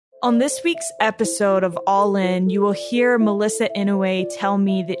On this week's episode of All In, you will hear Melissa Inouye tell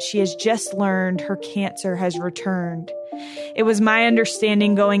me that she has just learned her cancer has returned. It was my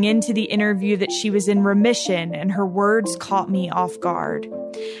understanding going into the interview that she was in remission, and her words caught me off guard.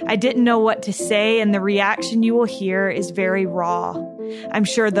 I didn't know what to say, and the reaction you will hear is very raw. I'm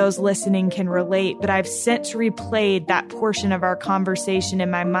sure those listening can relate, but I've since replayed that portion of our conversation in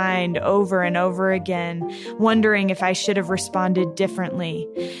my mind over and over again, wondering if I should have responded differently.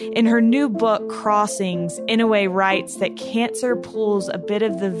 In her new book, Crossings, Inouye writes that cancer pulls a bit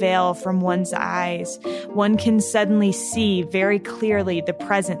of the veil from one's eyes. One can suddenly see very clearly the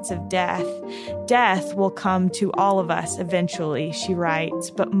presence of death. Death will come to all of us eventually, she writes,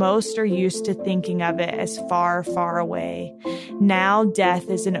 but most are used to thinking of it as far, far away. Now death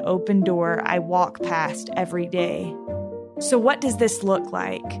is an open door I walk past every day. So what does this look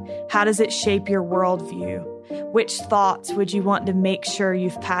like? How does it shape your worldview? Which thoughts would you want to make sure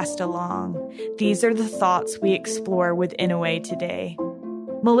you've passed along? These are the thoughts we explore with Inouye today.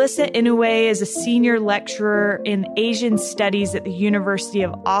 Melissa Inouye is a senior lecturer in Asian studies at the University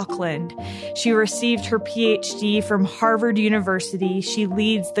of Auckland. She received her PhD from Harvard University. She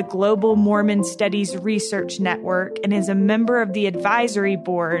leads the Global Mormon Studies Research Network and is a member of the advisory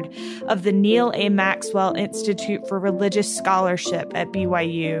board of the Neil A. Maxwell Institute for Religious Scholarship at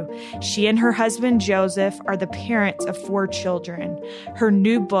BYU. She and her husband, Joseph, are the parents of 4 children. Her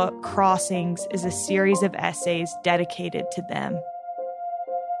new book, Crossings, is a series of essays dedicated to them.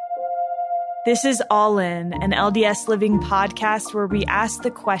 This is All In, an LDS Living podcast where we ask the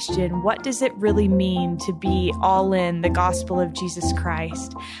question, what does it really mean to be all in the gospel of Jesus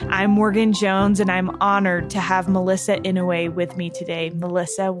Christ? I'm Morgan Jones, and I'm honored to have Melissa Inouye with me today.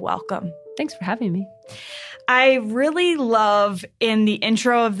 Melissa, welcome. Thanks for having me. I really love in the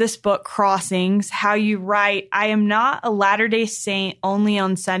intro of this book, Crossings, how you write, I am not a Latter-day Saint only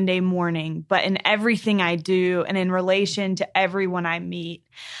on Sunday morning, but in everything I do and in relation to everyone I meet.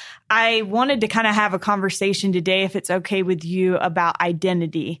 I wanted to kind of have a conversation today, if it's okay with you, about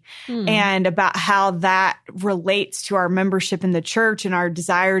identity and about how that relates to our membership in the church and our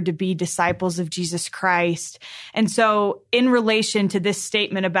desire to be disciples of Jesus Christ. And so in relation to this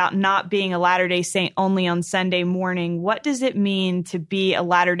statement about not being a Latter-day Saint only on Sunday morning, what does it mean to be a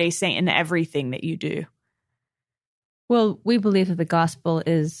Latter-day Saint in everything that you do? Well, we believe that the gospel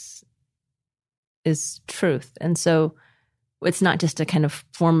is truth. And so it's not just a kind of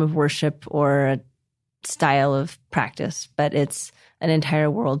form of worship or a style of practice, but it's an entire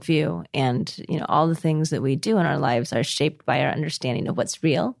worldview. And, all the things that we do in our lives are shaped by our understanding of what's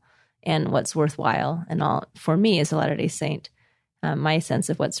real and what's worthwhile. And all, for me as a Latter-day Saint, my sense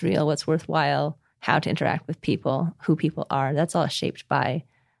of what's real, what's worthwhile, how to interact with people, who people are, that's all shaped by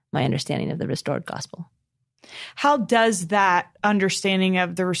my understanding of the restored gospel. How does that understanding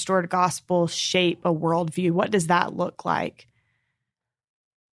of the restored gospel shape a worldview? What does that look like?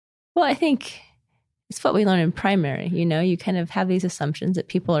 Well, I think it's what we learn in primary. You kind of have these assumptions that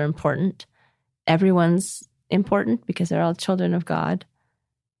people are important. Everyone's important because they're all children of God.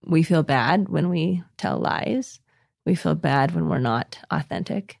 We feel bad when we tell lies. We feel bad when we're not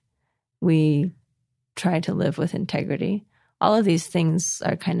authentic. We try to live with integrity. All of these things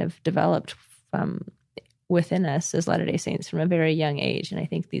are kind of developed from within us as Latter-day Saints from a very young age. And I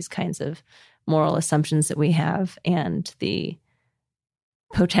think these kinds of moral assumptions that we have and the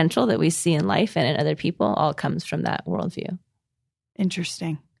potential that we see in life and in other people all comes from that worldview.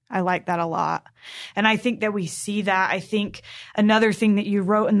 Interesting. I like that a lot. And I think that we see that. I think another thing that you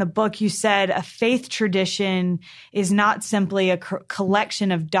wrote in the book, you said a faith tradition is not simply a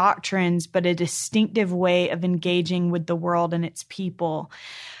collection of doctrines, but a distinctive way of engaging with the world and its people.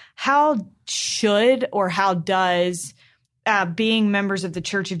 How should or how does being members of the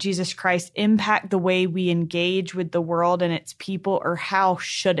Church of Jesus Christ impact the way we engage with the world and its people, or how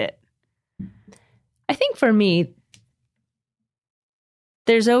should it? I think for me,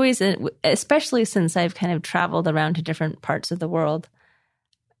 there's always, especially since I've kind of traveled around to different parts of the world,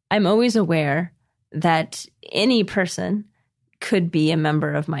 I'm always aware that any person could be a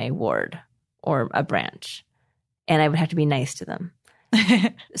member of my ward or a branch, and I would have to be nice to them.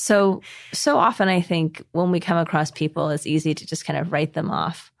 So often I think when we come across people, it's easy to just kind of write them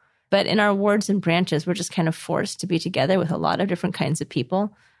off. But in our wards and branches, we're just kind of forced to be together with a lot of different kinds of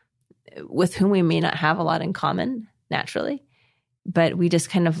people with whom we may not have a lot in common naturally, but we just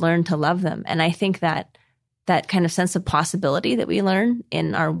kind of learn to love them. And I think that kind of sense of possibility that we learn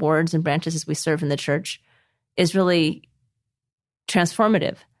in our wards and branches as we serve in the church is really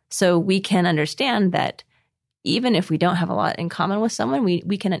transformative. So we can understand that even if we don't have a lot in common with someone,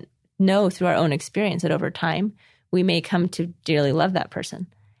 we can know through our own experience that over time, we may come to dearly love that person.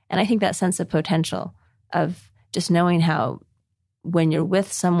 And I think that sense of potential of just knowing how when you're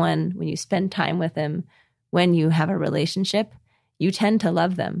with someone, when you spend time with them, when you have a relationship, you tend to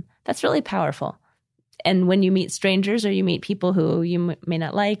love them. That's really powerful. And when you meet strangers or you meet people who you may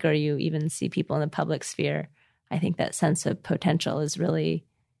not like, or you even see people in the public sphere, I think that sense of potential is really,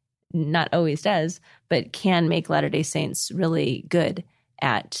 not always does, but can make Latter-day Saints really good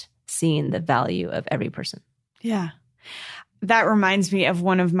at seeing the value of every person. Yeah. That reminds me of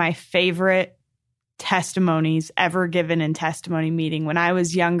one of my favorite testimonies ever given in testimony meeting. When I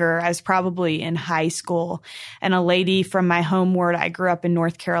was younger, I was probably in high school, and a lady from my home ward, I grew up in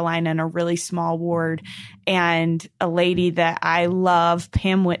North Carolina in a really small ward, and a lady that I love,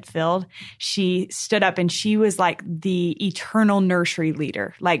 Pam Whitfield, she stood up and she was like the eternal nursery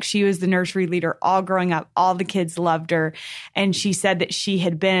leader. Like, she was the nursery leader all growing up. All the kids loved her. And she said that she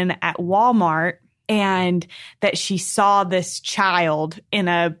had been at Walmart and that she saw this child in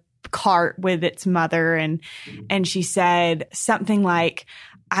a cart with its mother, and she said something like,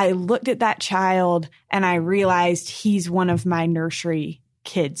 I looked at that child and I realized he's one of my nursery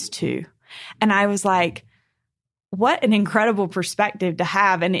kids too. And I was like, what an incredible perspective to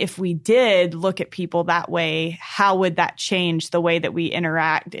have. And if we did look at people that way, how would that change the way that we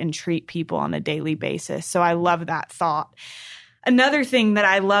interact and treat people on a daily basis? So I love that thought. Another thing that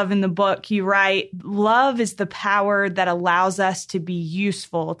I love in the book, you write, love is the power that allows us to be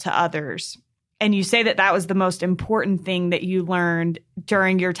useful to others. And you say that that was the most important thing that you learned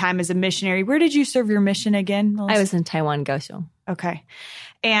during your time as a missionary. Where did you serve your mission again, Melissa? I was in Taiwan, Kaohsiung. Okay.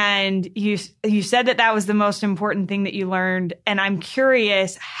 And you said that that was the most important thing that you learned. And I'm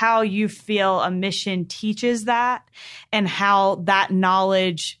curious how you feel a mission teaches that, and how that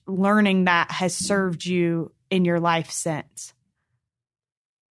knowledge, learning that, has served you in your life since.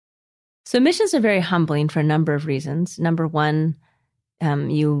 So missions are very humbling for a number of reasons. Number one,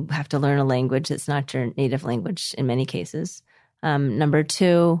 you have to learn a language that's not your native language in many cases. Number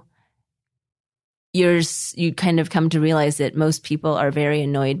two, you kind of come to realize that most people are very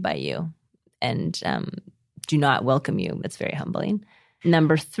annoyed by you and do not welcome you. It's very humbling.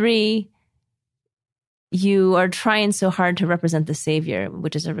 Number three, you are trying so hard to represent the Savior,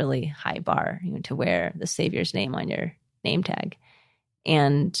 which is a really high bar, to wear the Savior's name on your name tag.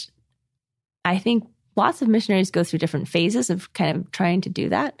 And I think lots of missionaries go through different phases of kind of trying to do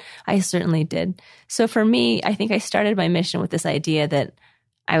that. I certainly did. So for me, I think I started my mission with this idea that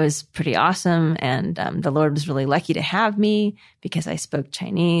I was pretty awesome, and the Lord was really lucky to have me because I spoke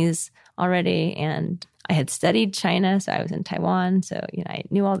Chinese already, and I had studied China, so I was in Taiwan. So, I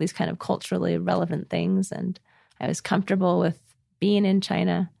knew all these kind of culturally relevant things, and I was comfortable with being in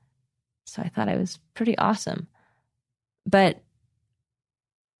China. So I thought I was pretty awesome. But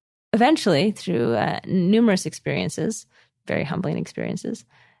eventually, through numerous experiences, very humbling experiences,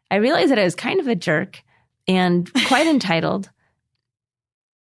 I realized that I was kind of a jerk and quite entitled,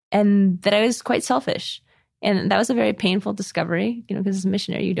 and that I was quite selfish. And that was a very painful discovery, because as a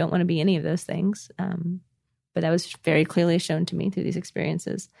missionary, you don't want to be any of those things. But that was very clearly shown to me through these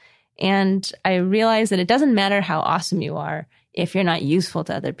experiences. And I realized that it doesn't matter how awesome you are if you're not useful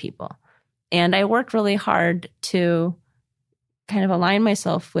to other people. And I worked really hard to kind of align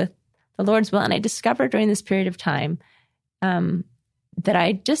myself with the Lord's will. And I discovered during this period of time that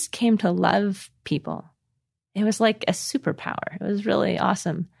I just came to love people. It was like a superpower. It was really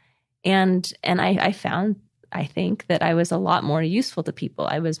awesome. And I found, I think, that I was a lot more useful to people.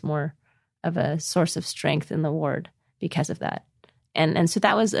 I was more of a source of strength in the ward because of that. And so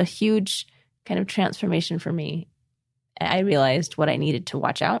that was a huge kind of transformation for me. I realized what I needed to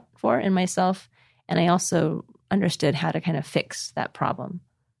watch out for in myself. And I also understood how to kind of fix that problem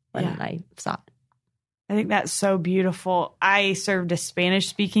when I saw it. I think that's so beautiful. I served a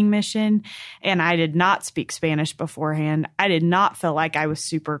Spanish-speaking mission, and I did not speak Spanish beforehand. I did not feel like I was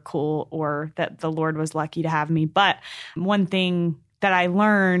super cool or that the Lord was lucky to have me. But one thing that I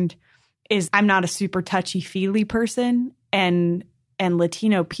learned is I'm not a super touchy-feely person, and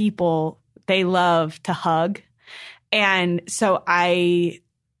Latino people, they love to hug. And so I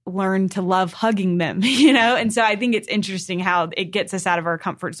learned to love hugging them, And so I think it's interesting how it gets us out of our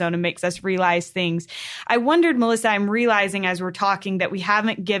comfort zone and makes us realize things. I wondered, Melissa, I'm realizing as we're talking that we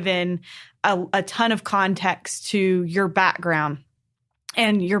haven't given a ton of context to your background.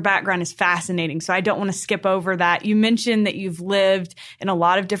 And your background is fascinating. So I don't want to skip over that. You mentioned that you've lived in a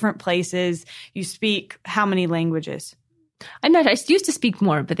lot of different places. You speak how many languages? I used to speak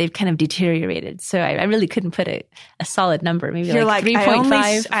more, but they've kind of deteriorated. So I really couldn't put a solid number. Maybe You're like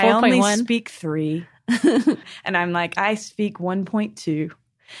 3.5, 4.1. I only speak 3. And I'm like, I speak 1.2.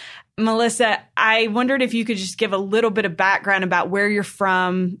 Melissa, I wondered if you could just give a little bit of background about where you're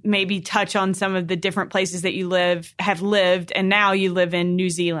from, maybe touch on some of the different places that you have lived, and now you live in New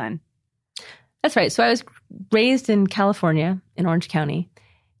Zealand. That's right. So I was raised in California, in Orange County,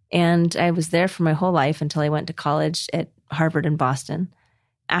 and I was there for my whole life until I went to college at Harvard in Boston.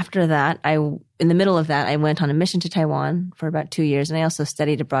 After that, in the middle of that, I went on a mission to Taiwan for about 2 years, and I also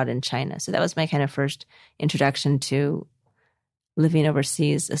studied abroad in China. So that was my kind of first introduction to living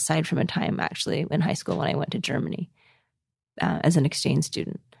overseas, aside from a time actually in high school when I went to Germany as an exchange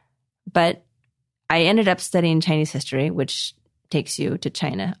student. But I ended up studying Chinese history, which takes you to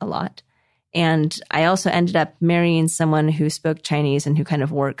China a lot. And I also ended up marrying someone who spoke Chinese and who kind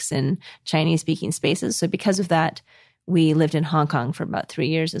of works in Chinese-speaking spaces. So because of that, we lived in Hong Kong for about 3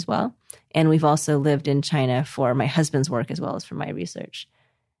 years as well. And we've also lived in China for my husband's work as well as for my research.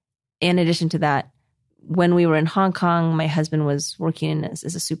 In addition to that, when we were in Hong Kong, my husband was working as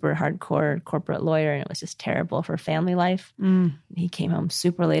a super hardcore corporate lawyer, and it was just terrible for family life. He came home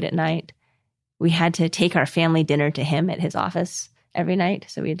super late at night. We had to take our family dinner to him at his office every night.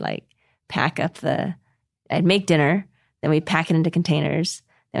 So we'd pack up I'd make dinner, then we'd pack it into containers,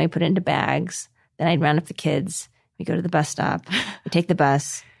 then we put it into bags, then I'd round up the kids. We'd go to the bus stop, we'd take the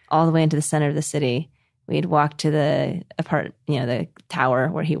bus all the way into the center of the city. We'd walk to the the tower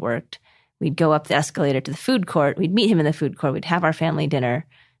where he worked. We'd go up the escalator to the food court. We'd meet him in the food court. We'd have our family dinner.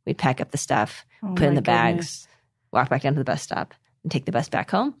 We'd pack up the stuff, put it in the bags, walk back down to the bus stop, and take the bus back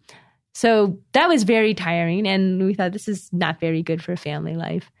home. So that was very tiring, and we thought this is not very good for family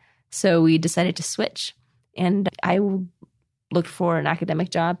life. So we decided to switch, and I looked for an academic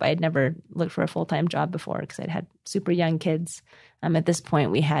job. I had never looked for a full-time job before because I'd had super young kids. At this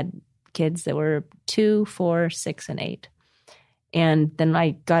point, we had kids that were 2, 4, 6, and 8. And then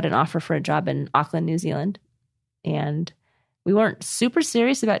I got an offer for a job in Auckland, New Zealand. And we weren't super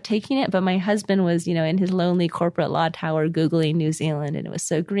serious about taking it, but my husband was, in his lonely corporate law tower Googling New Zealand, and it was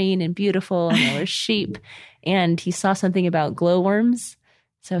so green and beautiful, and there were sheep. And he saw something about glowworms.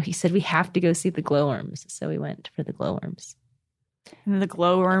 So he said, we have to go see the glowworms. So we went for the glowworms. And the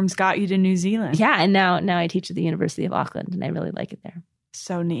glowworms got you to New Zealand. Yeah, and now I teach at the University of Auckland, and I really like it there.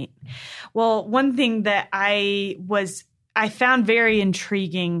 So neat. Well, one thing that I found very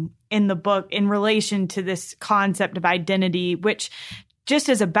intriguing in the book in relation to this concept of identity, which just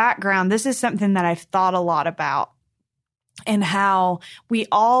as a background, this is something that I've thought a lot about, and how we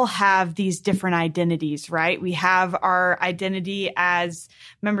all have these different identities, right? We have our identity as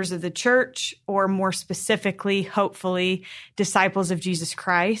members of the church, or more specifically, hopefully, disciples of Jesus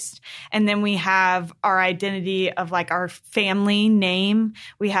Christ. And then we have our identity of our family name.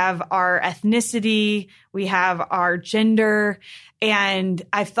 We have our ethnicity. We have our gender. And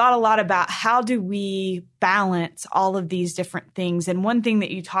I've thought a lot about how do we balance all of these different things. And one thing that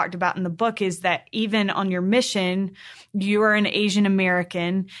you talked about in the book is that even on your mission, you are an Asian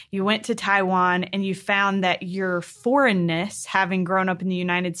American. You went to Taiwan and you found that your foreignness, having grown up in the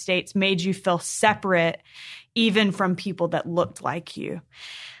United States, made you feel separate even from people that looked like you.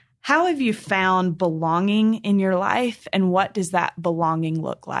 How have you found belonging in your life, and what does that belonging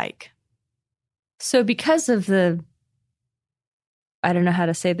look like? So because of I don't know how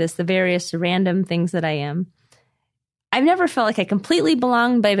to say this, the various random things that I am, I've never felt like I completely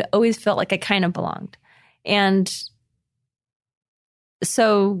belonged, but I've always felt like I kind of belonged. And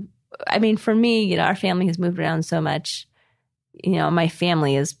so, for me, our family has moved around so much. My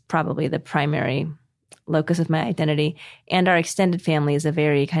family is probably the primary locus of my identity. And our extended family is a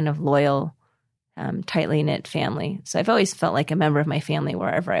very kind of loyal, tightly knit family. So I've always felt like a member of my family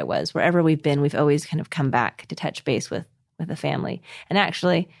wherever I was. Wherever we've been, we've always kind of come back to touch base with the family. And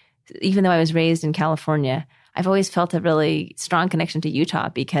actually, even though I was raised in California, I've always felt a really strong connection to Utah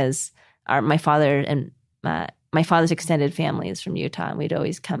because my father and my father's extended family is from Utah, and we'd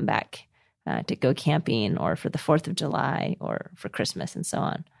always come back to go camping or for the 4th of July or for Christmas and so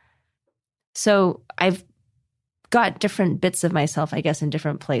on. So I've got different bits of myself, I guess, in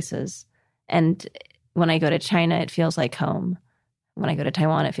different places. And when I go to China, it feels like home. When I go to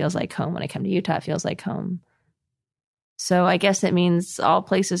Taiwan, it feels like home. When I come to Utah, it feels like home. So I guess it means all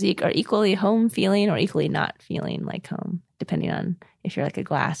places are equally home feeling or equally not feeling like home, depending on if you're like a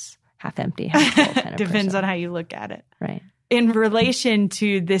glass half empty, half full kind of Depends person. on how you look at it. Right. In relation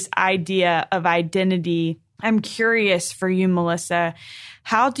to this idea of identity, I'm curious for you, Melissa,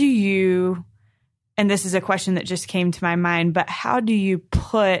 how do you, and this is a question that just came to my mind, but how do you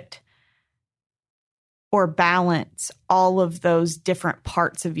put or balance all of those different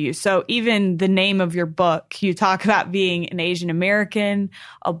parts of you? So even the name of your book, you talk about being an Asian American,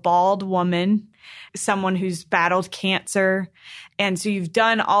 a bald woman, someone who's battled cancer. And so you've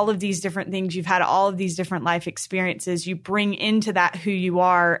done all of these different things. You've had all of these different life experiences. You bring into that who you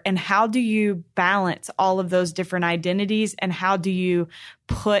are. And how do you balance all of those different identities? And how do you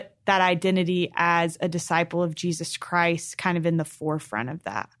put that identity as a disciple of Jesus Christ kind of in the forefront of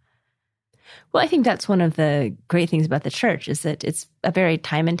that? Well, I think that's one of the great things about the church is that it's a very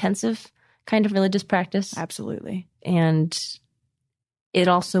time-intensive kind of religious practice. Absolutely. And it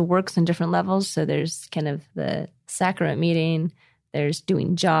also works on different levels. So there's kind of the sacrament meeting, there's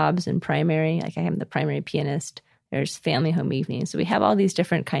doing jobs in primary, like I am the primary pianist, there's family home evenings. So we have all these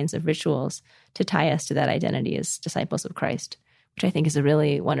different kinds of rituals to tie us to that identity as disciples of Christ, which I think is a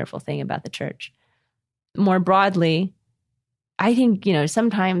really wonderful thing about the church. More broadly, I think,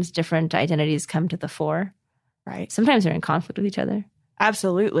 sometimes different identities come to the fore. Right. Sometimes they're in conflict with each other.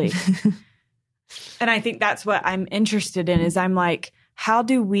 Absolutely. And I think that's what I'm interested in is I'm like, how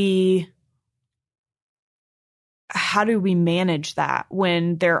do we manage that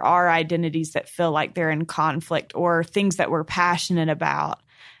when there are identities that feel like they're in conflict or things that we're passionate about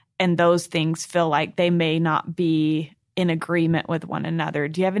and those things feel like they may not be in agreement with one another?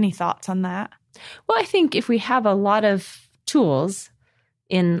 Do you have any thoughts on that? Well, I think if we have a lot of tools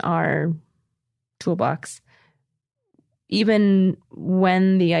in our toolbox, even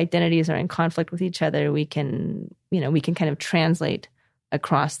when the identities are in conflict with each other, we can kind of translate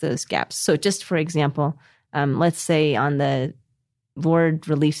across those gaps. So just for example, let's say on the Lord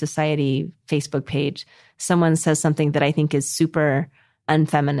Relief Society Facebook page, someone says something that I think is super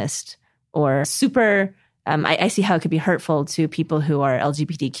unfeminist or super, I see how it could be hurtful to people who are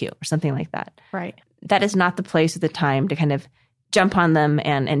LGBTQ or something like that. Right. That is not the place or the time to kind of jump on them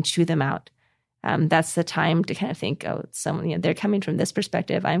and chew them out. That's the time to kind of think, someone, they're coming from this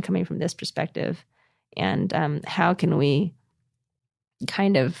perspective, I'm coming from this perspective. And how can we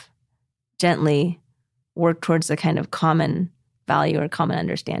kind of gently work towards a kind of common value or common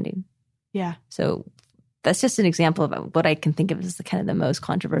understanding? Yeah. So that's just an example of what I can think of as the kind of the most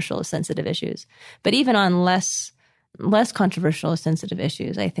controversial, sensitive issues. But even on less controversial, sensitive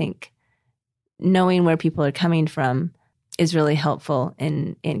issues, I think knowing where people are coming from is really helpful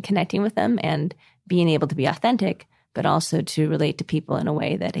in connecting with them and being able to be authentic, but also to relate to people in a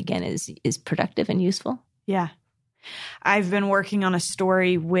way that, again, is productive and useful. Yeah. I've been working on a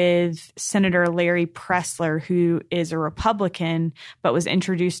story with Senator Larry Pressler, who is a Republican, but was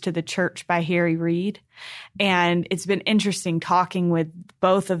introduced to the church by Harry Reid. And it's been interesting talking with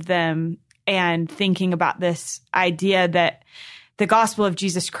both of them and thinking about this idea that the gospel of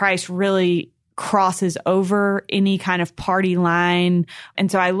Jesus Christ really crosses over any kind of party line.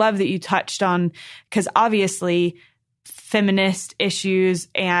 And so I love that you touched on, because obviously feminist issues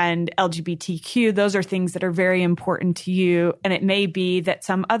and LGBTQ, those are things that are very important to you. And it may be that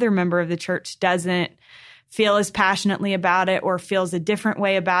some other member of the church doesn't feel as passionately about it or feels a different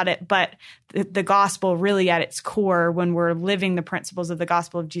way about it. But the gospel really at its core, when we're living the principles of the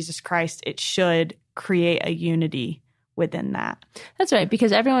gospel of Jesus Christ, it should create a unity within that. That's right,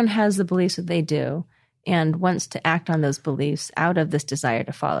 because everyone has the beliefs that they do and wants to act on those beliefs out of this desire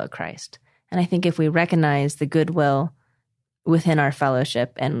to follow Christ. And I think if we recognize the goodwill within our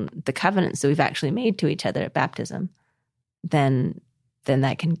fellowship and the covenants that we've actually made to each other at baptism, then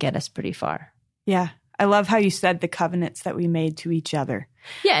that can get us pretty far. Yeah. I love how you said the covenants that we made to each other.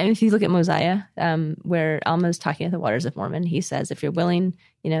 Yeah, and if you look at Mosiah, where Alma's talking at the Waters of Mormon, he says, if you're willing,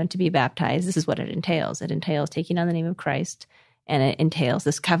 to be baptized, this is what it entails. It entails taking on the name of Christ, and it entails,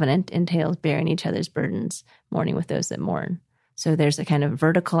 this covenant entails bearing each other's burdens, mourning with those that mourn. So there's a kind of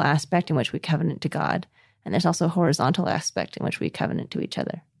vertical aspect in which we covenant to God, and there's also a horizontal aspect in which we covenant to each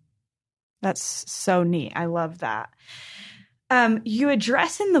other. That's so neat. I love that. You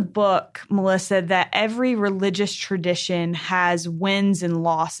address in the book, Melissa, that every religious tradition has wins and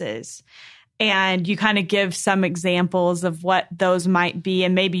losses. And you kind of give some examples of what those might be.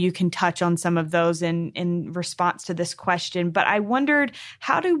 And maybe you can touch on some of those in response to this question. But I wondered,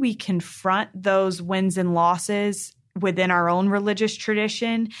 how do we confront those wins and losses within our own religious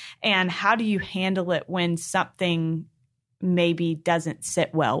tradition? And how do you handle it when something maybe doesn't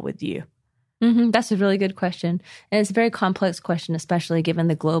sit well with you? Mm-hmm. That's a really good question. And it's a very complex question, especially given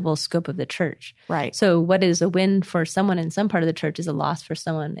the global scope of the church. Right. So what is a win for someone in some part of the church is a loss for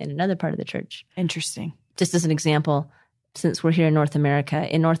someone in another part of the church. Interesting. Just as an example, since we're here in North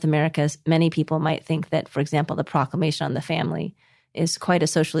America, many people might think that, for example, the Proclamation on the Family is quite a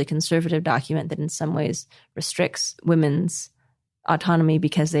socially conservative document that in some ways restricts women's autonomy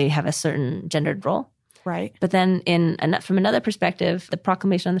because they have a certain gendered role. Right. But then from another perspective, the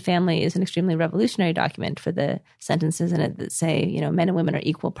Proclamation on the Family is an extremely revolutionary document for the sentences in it that say, men and women are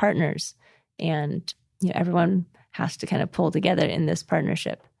equal partners. And, everyone has to kind of pull together in this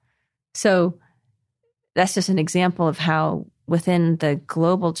partnership. So that's just an example of how within the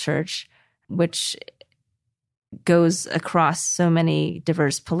global church, which goes across so many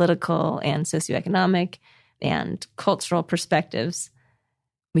diverse political and socioeconomic and cultural perspectives,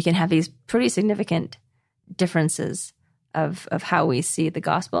 we can have these pretty significant differences of how we see the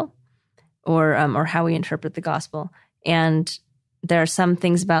gospel or how we interpret the gospel. And there are some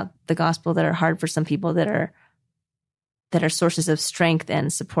things about the gospel that are hard for some people that are sources of strength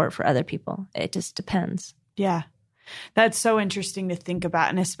and support for other people. It just depends. Yeah. That's so interesting to think about.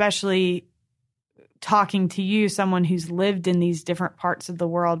 And especially talking to you, someone who's lived in these different parts of the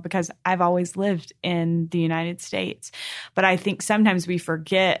world, because I've always lived in the United States. But I think sometimes we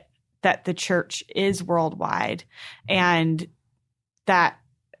forget that the church is worldwide, and that,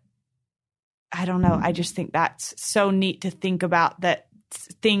 I don't know, I just think that's so neat to think about, that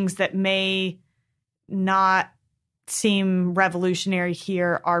things that may not seem revolutionary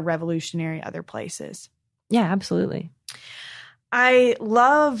here are revolutionary other places. Yeah, absolutely. I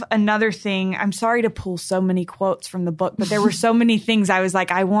love another thing. I'm sorry to pull so many quotes from the book, but there were so many things I was like,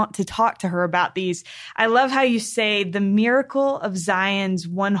 I want to talk to her about these. I love how you say the miracle of Zion's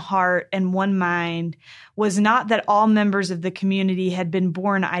one heart and one mind was not that all members of the community had been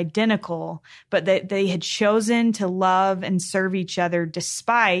born identical, but that they had chosen to love and serve each other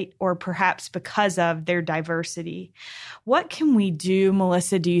despite, or perhaps because of, their diversity. What can we do,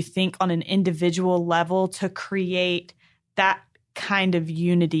 Melissa, do you think, on an individual level to create that kind of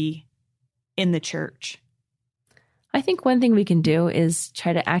unity in the church? I think one thing we can do is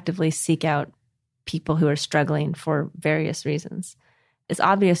try to actively seek out people who are struggling for various reasons. It's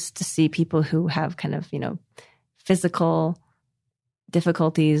obvious to see people who have kind of, physical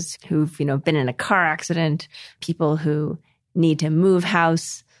difficulties, who've, been in a car accident, people who need to move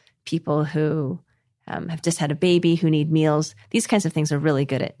house, people who have just had a baby, who need meals. These kinds of things are really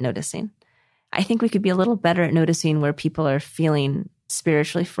good at noticing. I think we could be a little better at noticing where people are feeling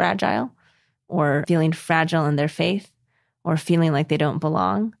spiritually fragile, or feeling fragile in their faith, or feeling like they don't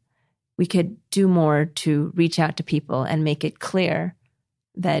belong. We could do more to reach out to people and make it clear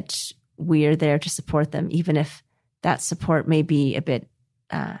that we are there to support them, even if that support may be a bit,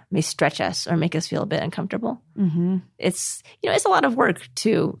 may stretch us or make us feel a bit uncomfortable. Mm-hmm. It's a lot of work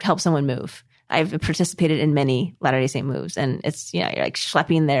to help someone move. I've participated in many Latter-day Saint moves, and it's, you're like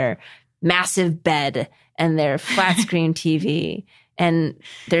schlepping their massive bed and their flat screen TV and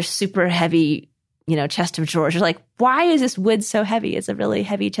their super heavy, chest of drawers. You're like, why is this wood so heavy? It's a really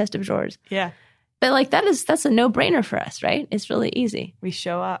heavy chest of drawers. Yeah. But that's a no-brainer for us, right? It's really easy. We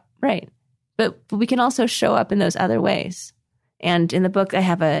show up. Right. But we can also show up in those other ways. And in the book, I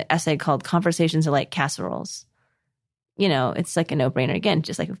have an essay called Conversations Are Like Casseroles. It's like a no-brainer. Again,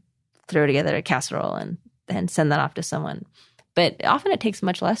 just like throw together a casserole and send that off to someone. But often it takes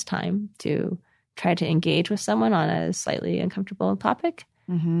much less time to try to engage with someone on a slightly uncomfortable topic.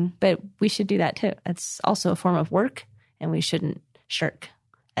 Mm-hmm. But we should do that too. It's also a form of work, and we shouldn't shirk,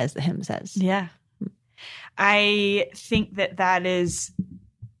 as the hymn says. Yeah. I think that's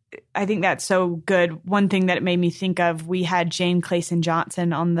so good. One thing that it made me think of, we had Jane Clayson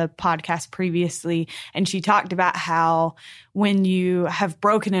Johnson on the podcast previously, and she talked about how when you have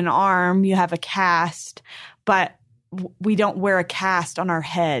broken an arm, you have a cast, but we don't wear a cast on our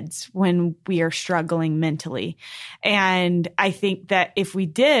heads when we are struggling mentally. And I think that if we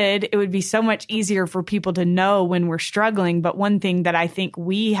did, it would be so much easier for people to know when we're struggling. But one thing that I think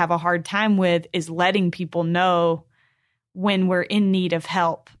we have a hard time with is letting people know when we're in need of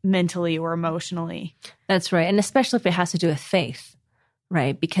help mentally or emotionally. That's right. And especially if it has to do with faith,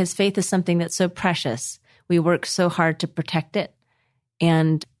 right? Because faith is something that's so precious. We work so hard to protect it.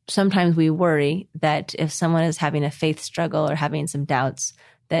 And sometimes we worry that if someone is having a faith struggle or having some doubts,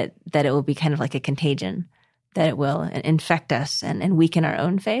 that it will be kind of like a contagion, that it will infect us and weaken our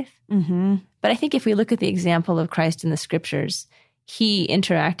own faith. Mm-hmm. But I think if we look at the example of Christ in the scriptures, he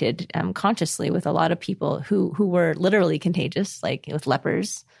interacted consciously with a lot of people who were literally contagious, like with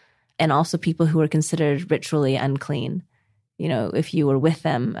lepers, and also people who were considered ritually unclean. If you were with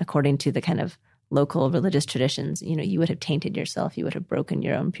them according to the kind of local religious traditions, you would have tainted yourself. You would have broken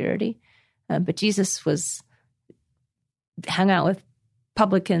your own purity. But Jesus hung out with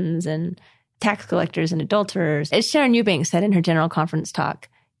publicans and tax collectors and adulterers. As Sharon Eubank said in her general conference talk,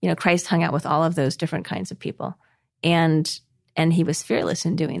 Christ hung out with all of those different kinds of people. And he was fearless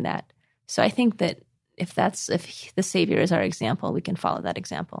in doing that. So I think that if the Savior is our example, we can follow that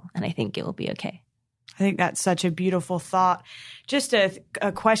example. And I think it will be okay. think that's such a beautiful thought. Just a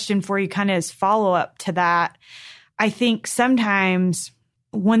question for you kind of as follow-up to that. I think sometimes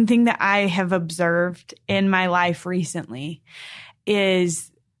one thing that I have observed in my life recently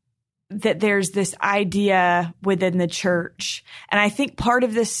is that there's this idea within the church. And I think part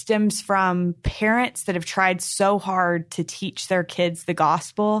of this stems from parents that have tried so hard to teach their kids the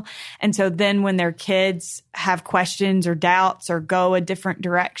gospel. And so then when their kids have questions or doubts or go a different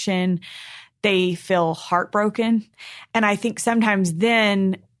direction, they feel heartbroken. And I think sometimes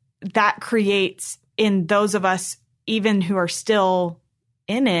then that creates in those of us, even who are still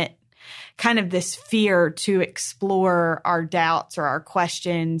in it, kind of this fear to explore our doubts or our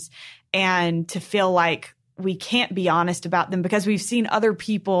questions and to feel like we can't be honest about them because we've seen other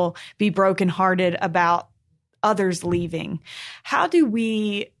people be brokenhearted about others leaving. How do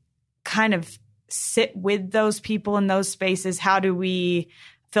we kind of sit with those people in those spaces? How do we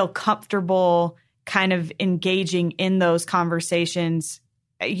feel comfortable kind of engaging in those conversations?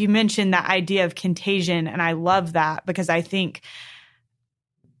 You mentioned that idea of contagion, and I love that because I think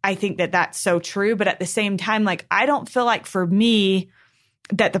that that's so true. But at the same time, like, I don't feel like for me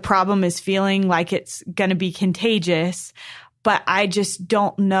that the problem is feeling like it's going to be contagious, but I just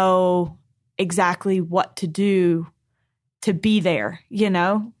don't know exactly what to do to be there, you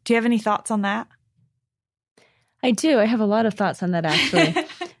know? Do you have any thoughts on that? I do. I have a lot of thoughts on that, actually.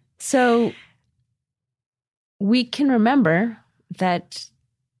 So we can remember that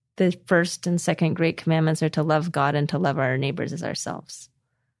the first and second great commandments are to love God and to love our neighbors as ourselves.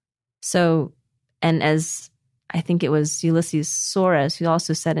 So, and as I think it was Ulysses Soares who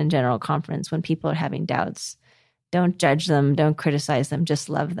also said in General Conference, when people are having doubts, don't judge them, don't criticize them, just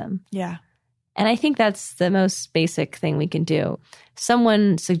love them. Yeah. And I think that's the most basic thing we can do.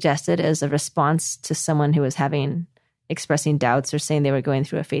 Someone suggested as a response to someone who was expressing doubts or saying they were going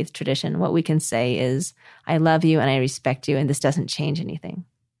through a faith tradition, what we can say is, I love you and I respect you, and this doesn't change anything.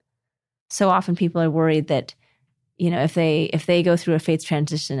 So often people are worried that, you know, if they go through a faith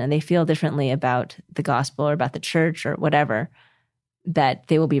transition and they feel differently about the gospel or about the church or whatever, that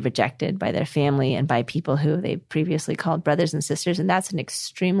they will be rejected by their family and by people who they previously called brothers and sisters. And that's an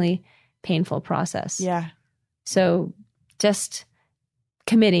extremely painful process. Yeah. So just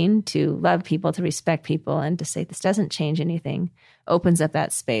committing to love people, to respect people, and to say this doesn't change anything opens up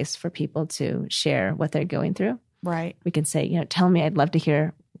that space for people to share what they're going through. Right. We can say, you know, tell me, I'd love to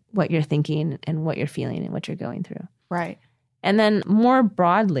hear what you're thinking and what you're feeling and what you're going through. Right. And then more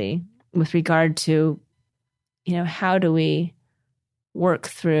broadly, with regard to, you know, how do we work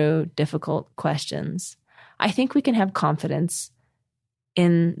through difficult questions? I think we can have confidence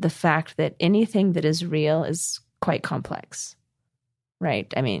in the fact that anything that is real is quite complex,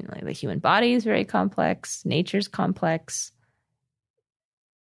 right? I mean, like the human body is very complex, nature's complex.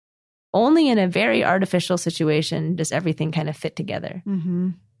 Only in a very artificial situation does everything kind of fit together. Mm-hmm.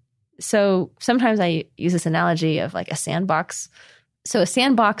 So sometimes I use this analogy of like a sandbox. So a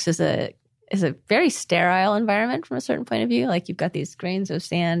sandbox is a very sterile environment from a certain point of view. Like you've got these grains of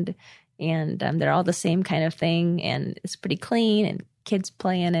sand and they're all the same kind of thing and it's pretty clean and kids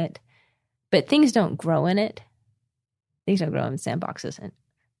play in it. But things don't grow in it. Things don't grow in sandboxes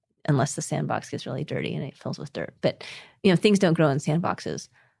unless the sandbox gets really dirty and it fills with dirt. But, you know, things don't grow in sandboxes.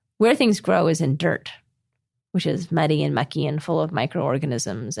 Where things grow is in dirt, which is muddy and mucky and full of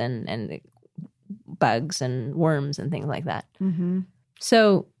microorganisms and bugs and worms and things like that. Mm-hmm.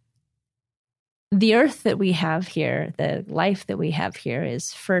 So the earth that we have here, the life that we have here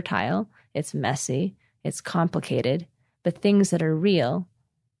is fertile, it's messy, it's complicated, but things that are real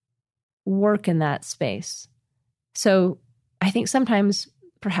work in that space. So I think sometimes,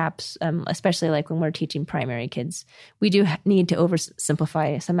 perhaps, especially like when we're teaching primary kids, we do need to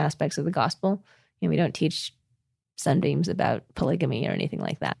oversimplify some aspects of the gospel. You know, we don't teach sunbeams about polygamy or anything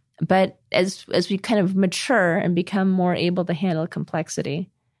like that. But as we kind of mature and become more able to handle complexity,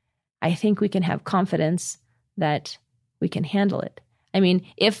 I think we can have confidence that we can handle it. I mean,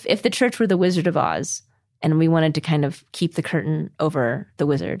 if the church were the Wizard of Oz and we wanted to kind of keep the curtain over the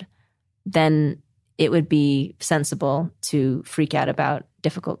wizard, then it would be sensible to freak out about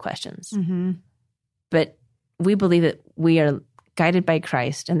difficult questions. Mm-hmm. But we believe that we are guided by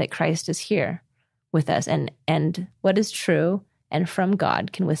Christ and that Christ is here with us. And what is true and from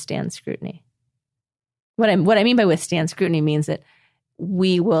God can withstand scrutiny. What I mean by withstand scrutiny means that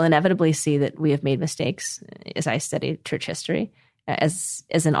we will inevitably see that we have made mistakes. As I study church history, as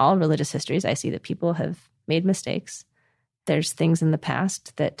in all religious histories, I see that people have made mistakes. There's things in the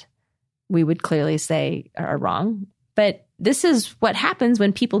past that we would clearly say are wrong. But this is what happens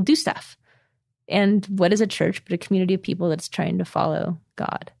when people do stuff. And what is a church but a community of people that's trying to follow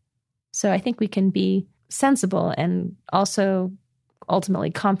God? So I think we can be sensible and also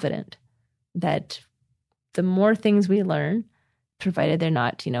ultimately confident that the more things we learn, provided they're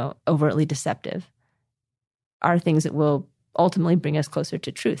not, overtly deceptive, are things that will ultimately bring us closer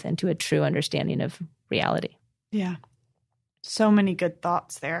to truth and to a true understanding of reality. Yeah. So many good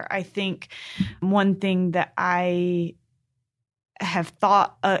thoughts there. I think one thing that I have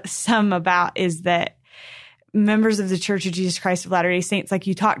thought some about is that members of the Church of Jesus Christ of Latter-day Saints, like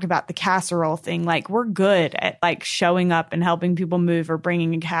you talked about the casserole thing, like we're good at like showing up and helping people move or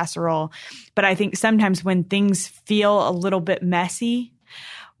bringing a casserole. But I think sometimes when things feel a little bit messy,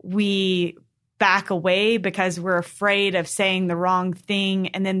 we back away because we're afraid of saying the wrong thing.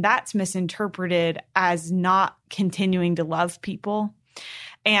 And then that's misinterpreted as not continuing to love people.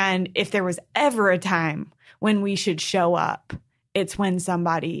 And if there was ever a time when we should show up, it's when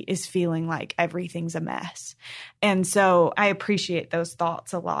somebody is feeling like everything's a mess. And so I appreciate those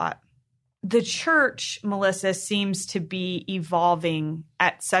thoughts a lot. The church, Melissa, seems to be evolving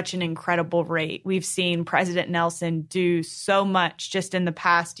at such an incredible rate. We've seen President Nelson do so much just in the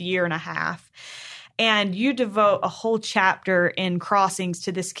past year and a half. And you devote a whole chapter in Crossings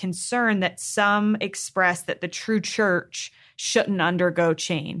to this concern that some express that the true church shouldn't undergo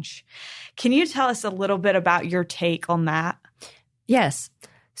change. Can you tell us a little bit about your take on that? Yes.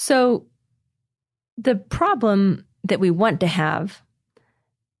 So the problem that we want to have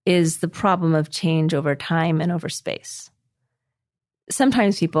is the problem of change over time and over space.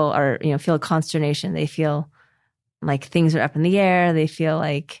 Sometimes people feel consternation. They feel like things are up in the air. They feel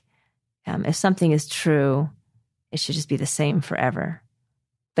like if something is true, it should just be the same forever.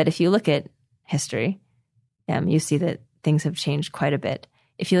 But if you look at history, you see that things have changed quite a bit.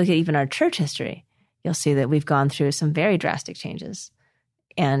 If you look at even our church history, you'll see that we've gone through some very drastic changes.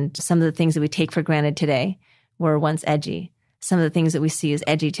 And some of the things that we take for granted today were once edgy. Some of the things that we see as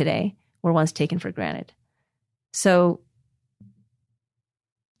edgy today were once taken for granted. So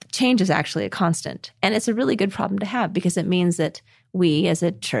change is actually a constant. And it's a really good problem to have because it means that we as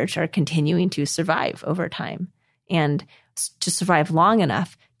a church are continuing to survive over time and to survive long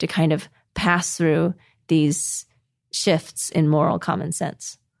enough to kind of pass through these shifts in moral common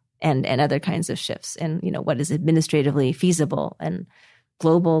sense and other kinds of shifts in, what is administratively feasible and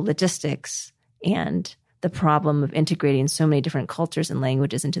global logistics and the problem of integrating so many different cultures and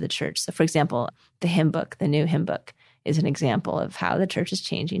languages into the church. So, for example, the hymn book, the new hymn book, is an example of how the church is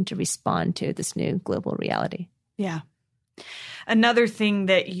changing to respond to this new global reality. Yeah. Another thing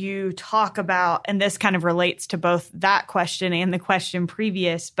that you talk about, and this kind of relates to both that question and the question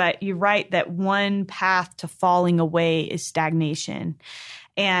previous, but you write that one path to falling away is stagnation.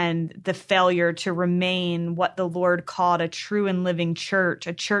 And the failure to remain what the Lord called a true and living church,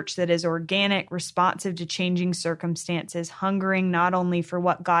 a church that is organic, responsive to changing circumstances, hungering not only for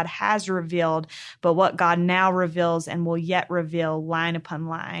what God has revealed, but what God now reveals and will yet reveal line upon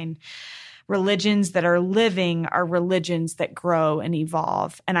line. Religions that are living are religions that grow and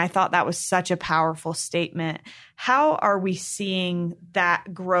evolve. And I thought that was such a powerful statement. How are we seeing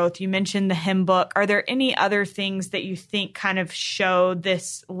that growth? You mentioned the hymn book. Are there any other things that you think kind of show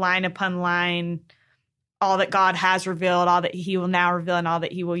this line upon line, all that God has revealed, all that he will now reveal, and all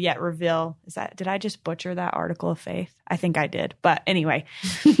that he will yet reveal? Did I just butcher that article of faith? I think I did. But anyway,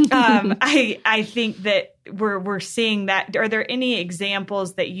 I think that we're seeing that. Are there any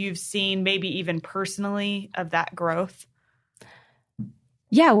examples that you've seen, maybe even personally, of that growth?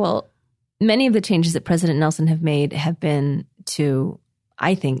 Yeah, well, many of the changes that President Nelson have made have been to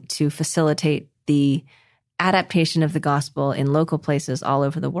facilitate the adaptation of the gospel in local places all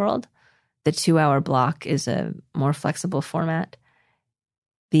over the world. The 2-hour block is a more flexible format.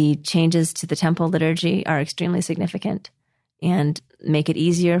 The changes to the temple liturgy are extremely significant and make it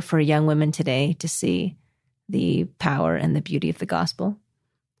easier for young women today to see the power and the beauty of the gospel.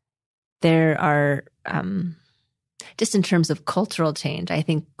 There are, just in terms of cultural change, I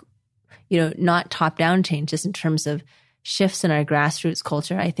think, not top-down change, just in terms of shifts in our grassroots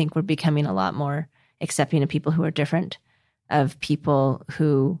culture, I think we're becoming a lot more accepting of people who are different, of people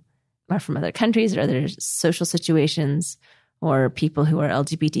who are from other countries or other social situations, or people who are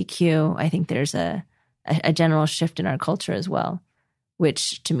LGBTQ. I think there's a general shift in our culture as well,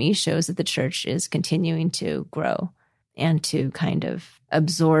 which to me shows that the church is continuing to grow and to kind of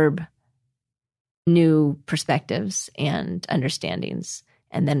absorb new perspectives and understandings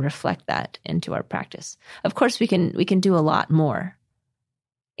and then reflect that into our practice. Of course, we can do a lot more.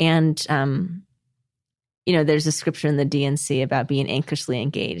 And there's a scripture in the D&C about being anxiously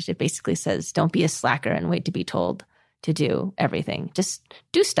engaged. It basically says, don't be a slacker and wait to be told to do everything. Just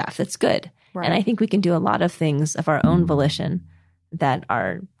do stuff that's good. Right. And I think we can do a lot of things of our own volition that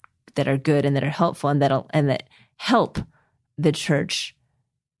are that are good and that are helpful and that help the church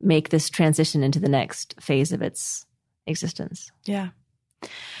make this transition into the next phase of its existence. Yeah.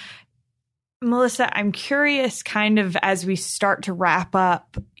 Melissa, I'm curious, kind of as we start to wrap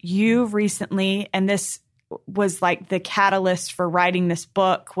up, you recently, and this was like the catalyst for writing this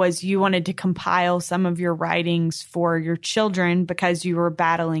book, was you wanted to compile some of your writings for your children because you were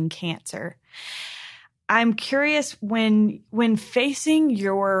battling cancer. I'm curious, when facing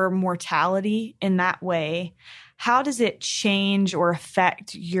your mortality in that way, how does it change or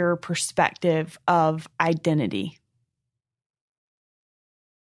affect your perspective of identity?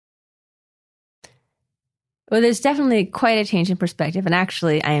 Well, there's definitely quite a change in perspective. And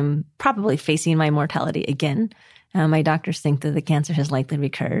actually, I'm probably facing my mortality again. My doctors think that the cancer has likely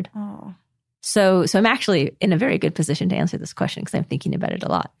recurred. Oh. So I'm actually in a very good position to answer this question because I'm thinking about it a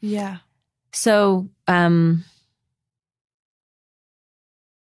lot. Yeah. So I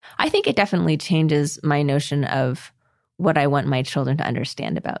think it definitely changes my notion of what I want my children to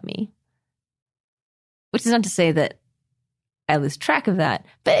understand about me. Which is not to say that I lose track of that.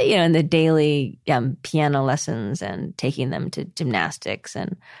 But, in the daily piano lessons and taking them to gymnastics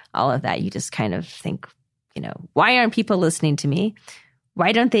and all of that, you just kind of think, why aren't people listening to me?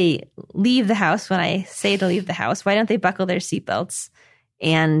 Why don't they leave the house when I say to leave the house? Why don't they buckle their seatbelts?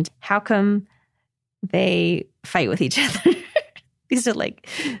 And how come they fight with each other? These are like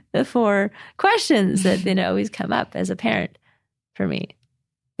the 4 questions that, always come up as a parent for me.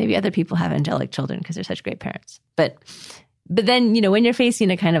 Maybe other people have angelic children because they're such great parents. But then, when you're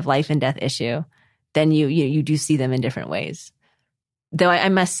facing a kind of life and death issue, then you do see them in different ways. Though I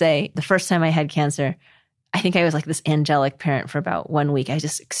must say, the first time I had cancer, I think I was like this angelic parent for about 1 week. I was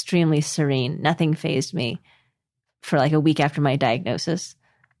just extremely serene. Nothing fazed me for like a week after my diagnosis.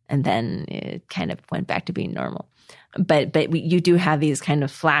 And then it kind of went back to being normal. But you do have these kind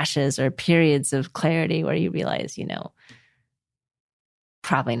of flashes or periods of clarity where you realize,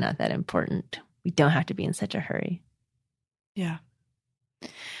 probably not that important. We don't have to be in such a hurry. Yeah.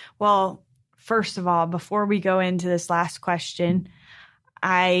 Well, first of all, before we go into this last question,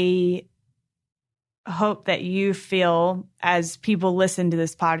 I hope that you feel, as people listen to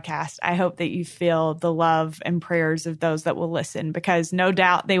this podcast, I hope that you feel the love and prayers of those that will listen, because no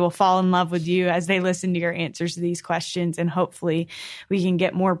doubt they will fall in love with you as they listen to your answers to these questions. And hopefully we can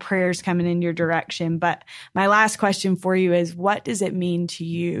get more prayers coming in your direction. But my last question for you is, what does it mean to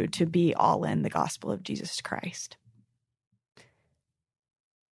you to be all in the gospel of Jesus Christ?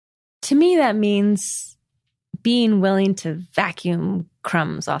 To me, that means being willing to vacuum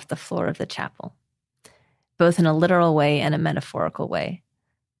crumbs off the floor of the chapel, both in a literal way and a metaphorical way.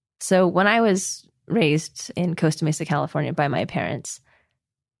 So when I was raised in Costa Mesa, California by my parents,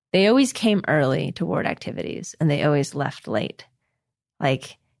 they always came early to ward activities and they always left late.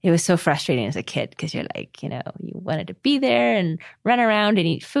 Like, it was so frustrating as a kid because you're like, you wanted to be there and run around and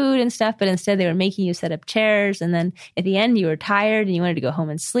eat food and stuff, but instead they were making you set up chairs. And then at the end you were tired and you wanted to go home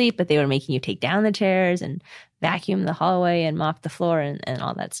and sleep, but they were making you take down the chairs and vacuum the hallway and mop the floor and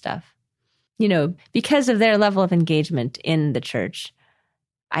all that stuff. Because of their level of engagement in the church,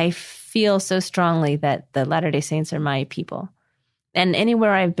 I feel so strongly that the Latter-day Saints are my people. And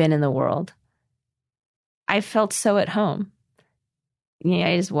anywhere I've been in the world, I've felt so at home.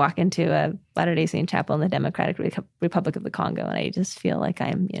 I just walk into a Latter-day Saint chapel in the Democratic Republic of the Congo, and I just feel like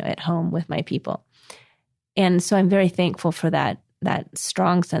I'm, at home with my people. And so I'm very thankful for that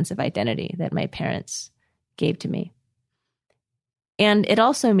strong sense of identity that my parents gave to me. And it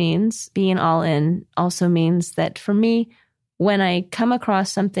also means, being all in also means that for me, when I come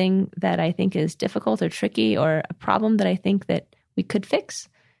across something that I think is difficult or tricky, or a problem that I think that we could fix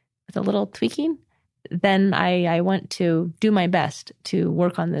with a little tweaking, then I want to do my best to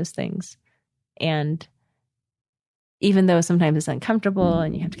work on those things. And even though sometimes it's uncomfortable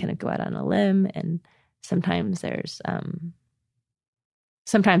and you have to kind of go out on a limb, and sometimes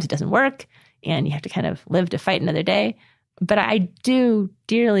sometimes it doesn't work and you have to kind of live to fight another day. But I do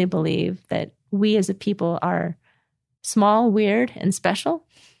dearly believe that we as a people are small, weird, and special,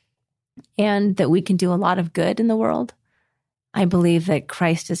 and that we can do a lot of good in the world. I believe that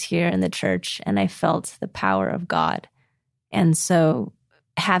Christ is here in the church, and I felt the power of God. And so,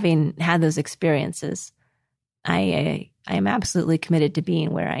 having had those experiences, I am absolutely committed to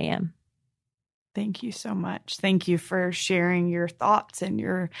being where I am. Thank you so much. Thank you for sharing your thoughts and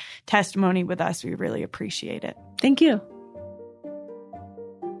your testimony with us. We really appreciate it. Thank you.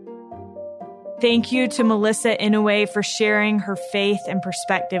 Thank you to Melissa Inouye for sharing her faith and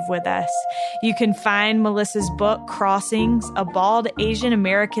perspective with us. You can find Melissa's book, Crossings, a bald Asian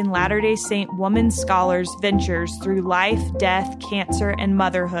American Latter-day Saint woman scholar's ventures through life, death, cancer, and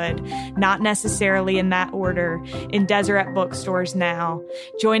motherhood, not necessarily in that order, in Deseret bookstores now.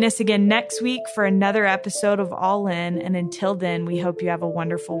 Join us again next week for another episode of All In, and until then, we hope you have a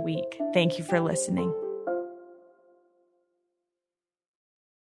wonderful week. Thank you for listening.